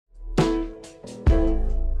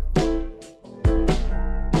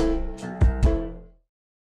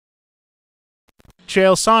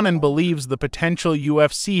CHAEL Sonnen believes the potential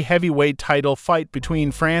UFC heavyweight title fight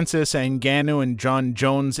between Francis Ngannou and Jon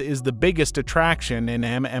Jones is the biggest attraction in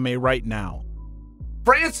MMA right now.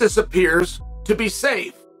 Francis appears to be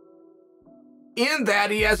safe in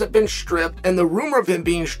that he hasn't been stripped, and the rumor of him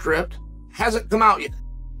being stripped hasn't come out yet.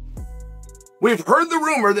 We've heard the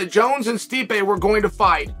rumor that Jones and Stipe were going to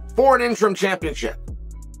fight for an interim championship.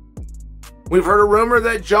 We've heard a rumor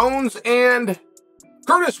that Jones and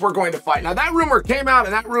Curtis were going to fight. Now, that rumor came out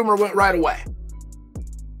and that rumor went right away.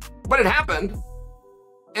 But it happened,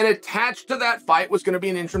 and attached to that fight was going to be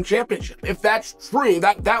an interim championship. If that's true,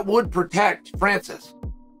 that would protect Francis.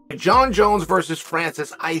 Jon Jones versus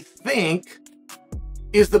Francis, I think,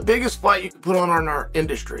 is the biggest fight you can put on in our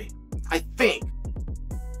industry. I think.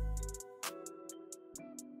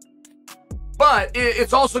 But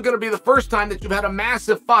it's also going to be the first time that you've had a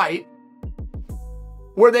massive fight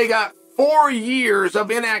where they got 4 years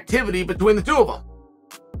of inactivity between the two of them.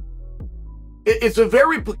 It's a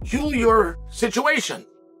very peculiar situation.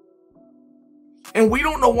 And we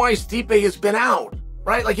don't know why Stipe has been out,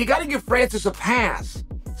 right? Like, you got to give Francis a pass.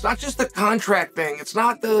 It's not just the contract thing. It's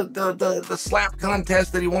not the slap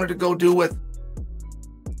contest that he wanted to go do with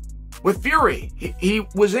Fury. He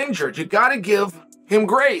was injured. You got to give him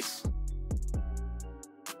grace.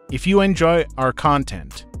 If you enjoy our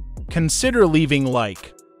content, consider leaving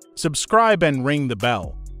like, subscribe, and ring the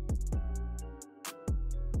bell.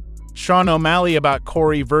 Sean O'Malley about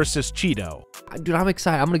Corey versus Cheeto. Dude, I'm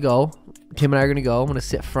excited. I'm going to go. Tim and I are going to go. I'm going to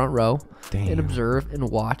sit front row and observe and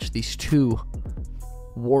watch these two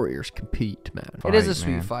warriors compete, man. It is a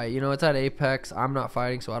sweet fight. You know, it's at Apex. I'm not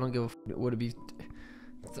fighting, so I don't give a... Would it be...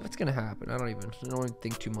 It's going to happen. I don't even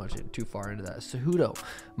think too far into that. Cejudo.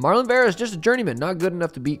 Marlon Vera is just a journeyman. Not good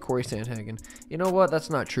enough to beat Corey Sandhagen. You know what? That's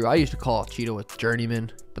not true. I used to call Cheeto a journeyman,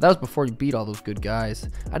 but that was before he beat all those good guys.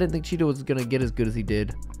 I didn't think Cheeto was going to get as good as he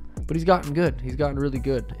did, but he's gotten good. He's gotten really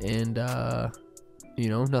good, and, you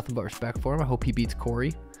know, nothing but respect for him. I hope he beats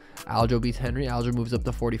Corey. Aljo beats Henry. Aljo moves up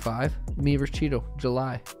to 45. Me versus Cheeto,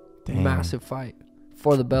 July. Damn. Massive fight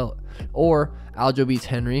for the belt. Or Aljo beats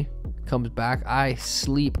Henry, comes back. I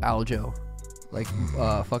sleep Aljo, like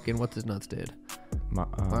fucking what's his nuts did,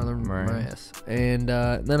 Marlon Moraes, and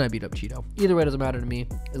then I beat up Cheeto. Either way, doesn't matter to me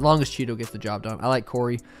as long as Cheeto gets the job done. I like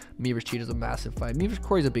Corey. Me versus Cheeto's a massive fight. Me versus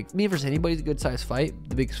Corey's me versus anybody's a good size fight.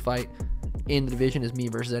 The biggest fight in the division is me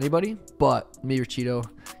versus anybody, but me versus Cheeto,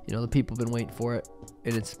 you know, the people have been waiting for it,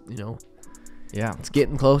 and it's, you know, yeah, it's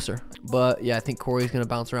getting closer. But yeah, I think Corey's gonna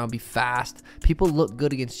bounce around, be fast. People look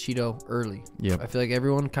good against Cheeto early. Yeah, I feel like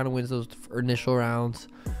everyone kind of wins those initial rounds.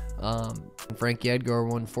 Frankie Edgar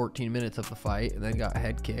won 14 minutes of the fight and then got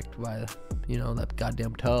head kicked by, you know, that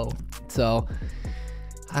goddamn toe. So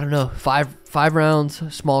I don't know. Five rounds,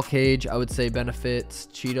 small cage, I would say benefits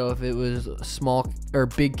Cheeto. If it was small or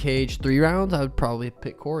big cage, 3 rounds, I would probably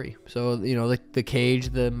pick Corey. So, you know, the cage,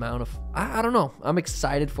 the amount of, I don't know. I'm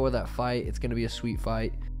excited for that fight. It's going to be a sweet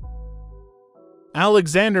fight.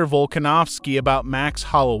 Alexander Volkanovski about Max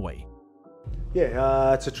Holloway.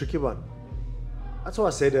 Yeah, it's a tricky one. That's why I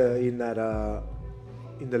said in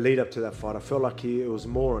the lead up to that fight, I felt like it was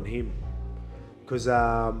more on him. Because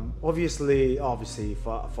obviously, if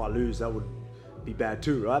I lose, that would be bad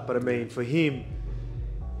too, right? But I mean, for him,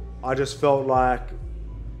 I just felt like,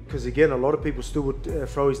 because again, a lot of people still would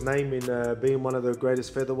throw his name in being one of the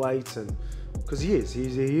greatest featherweights, and because he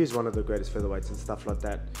is one of the greatest featherweights and stuff like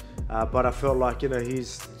that. But I felt like, you know,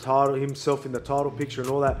 his title, himself in the title picture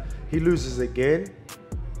and all that, he loses again.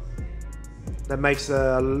 That makes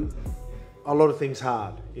a lot of things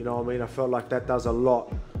hard. You know what I mean? I felt like that does a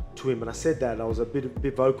lot to him, and I said that. I was a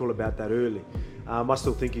bit vocal about that early. I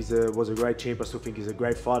still think he was a great champ. I still think he's a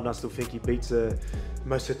great fighter, and I still think he beats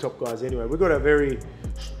most of the top guys anyway. We've got a very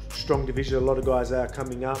strong division. A lot of guys are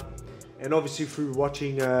coming up, and obviously through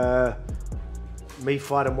watching me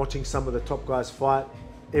fight and watching some of the top guys fight,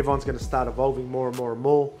 everyone's going to start evolving more and more and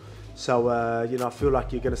more. So you know, I feel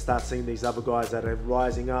like you're going to start seeing these other guys that are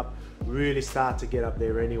rising up really start to get up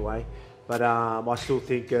there anyway. But I still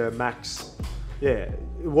think Max. Yeah,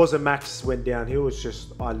 it wasn't Max went downhill. It's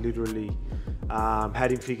just I literally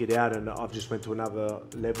had him figured out, and I've just went to another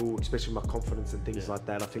level, especially my confidence and things like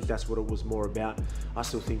that. I think that's what it was more about. I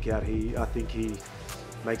still think I think he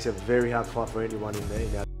makes a very hard fight for anyone in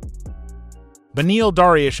there. Beneil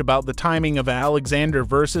Dariush about the timing of Alexander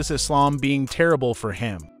versus Islam being terrible for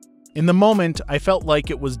him. In the moment, I felt like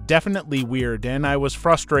it was definitely weird, and I was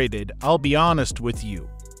frustrated. I'll be honest with you.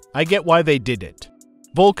 I get why they did it.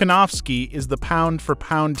 Volkanovski is the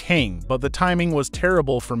pound-for-pound king, but the timing was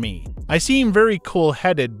terrible for me. I seem very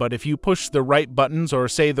cool-headed, but if you push the right buttons or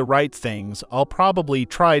say the right things, I'll probably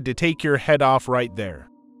try to take your head off right there.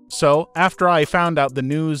 So, after I found out the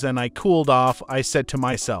news and I cooled off, I said to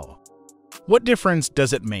myself, what difference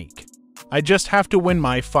does it make? I just have to win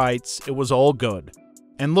my fights, it was all good.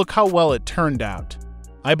 And look how well it turned out.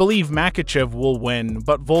 I believe Makhachev will win,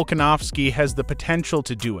 but Volkanovski has the potential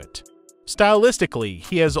to do it. Stylistically,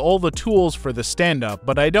 he has all the tools for the stand-up,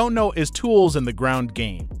 but I don't know his tools in the ground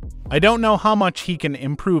game. I don't know how much he can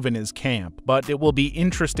improve in his camp, but it will be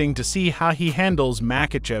interesting to see how he handles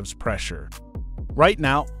Makhachev's pressure. Right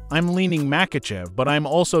now, I'm leaning Makhachev, but I'm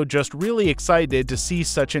also just really excited to see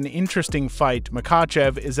such an interesting fight.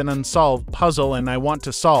 Makhachev is an unsolved puzzle and I want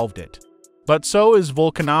to solve it. But so is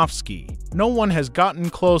Volkanovski. No one has gotten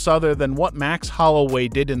close other than what Max Holloway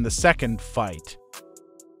did in the second fight.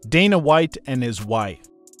 Dana White and his wife,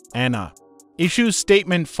 Anna, issues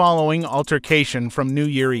statement following altercation from New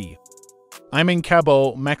Year's Eve. I'm in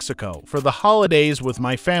Cabo, Mexico, for the holidays with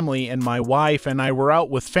my family, and my wife and I were out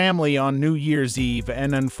with family on New Year's Eve,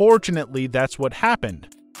 and unfortunately that's what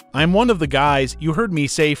happened. I'm one of the guys you heard me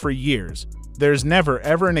say for years, there's never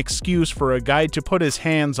ever an excuse for a guy to put his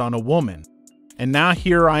hands on a woman. And now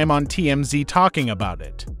here I am on TMZ talking about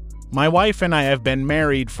it. My wife and I have been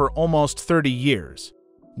married for almost 30 years.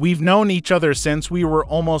 We've known each other since we were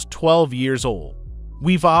almost 12 years old.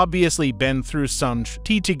 We've obviously been through some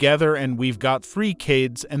shit together and we've got 3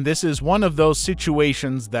 kids, and this is one of those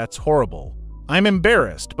situations that's horrible. I'm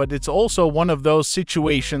embarrassed, but it's also one of those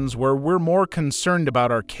situations where we're more concerned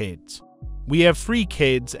about our kids. We have 3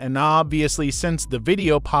 kids, and obviously since the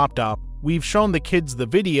video popped up, we've shown the kids the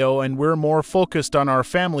video and we're more focused on our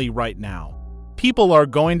family right now. People are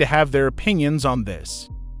going to have their opinions on this.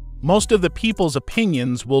 Most of the people's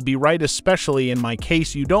opinions will be right, especially in my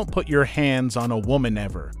case. You don't put your hands on a woman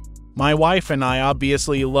ever. My wife and I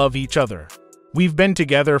obviously love each other. We've been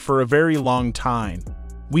together for a very long time.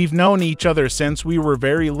 We've known each other since we were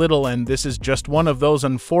very little, and this is just one of those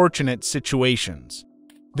unfortunate situations.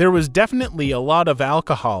 There was definitely a lot of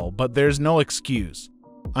alcohol, but there's no excuse.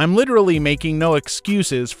 I'm literally making no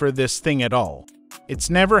excuses for this thing at all.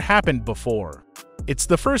 It's never happened before. It's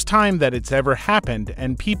the first time that it's ever happened,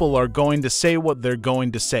 and people are going to say what they're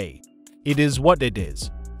going to say. It is what it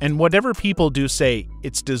is. And whatever people do say,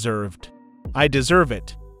 it's deserved. I deserve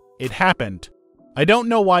it. It happened. I don't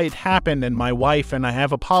know why it happened, and my wife and I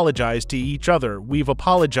have apologized to each other. We've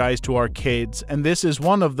apologized to our kids, and this is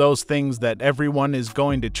one of those things that everyone is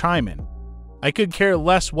going to chime in. I could care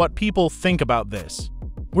less what people think about this.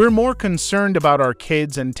 We're more concerned about our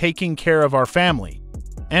kids and taking care of our family.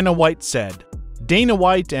 Anna White said. Dana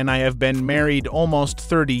White and I have been married almost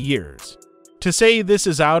 30 years. To say this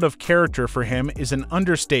is out of character for him is an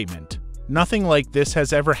understatement. Nothing like this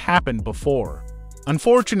has ever happened before.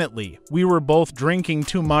 Unfortunately, we were both drinking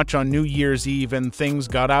too much on New Year's Eve and things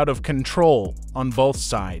got out of control on both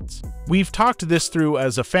sides. We've talked this through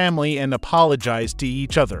as a family and apologized to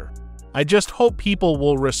each other. I just hope people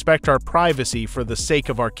will respect our privacy for the sake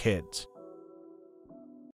of our kids.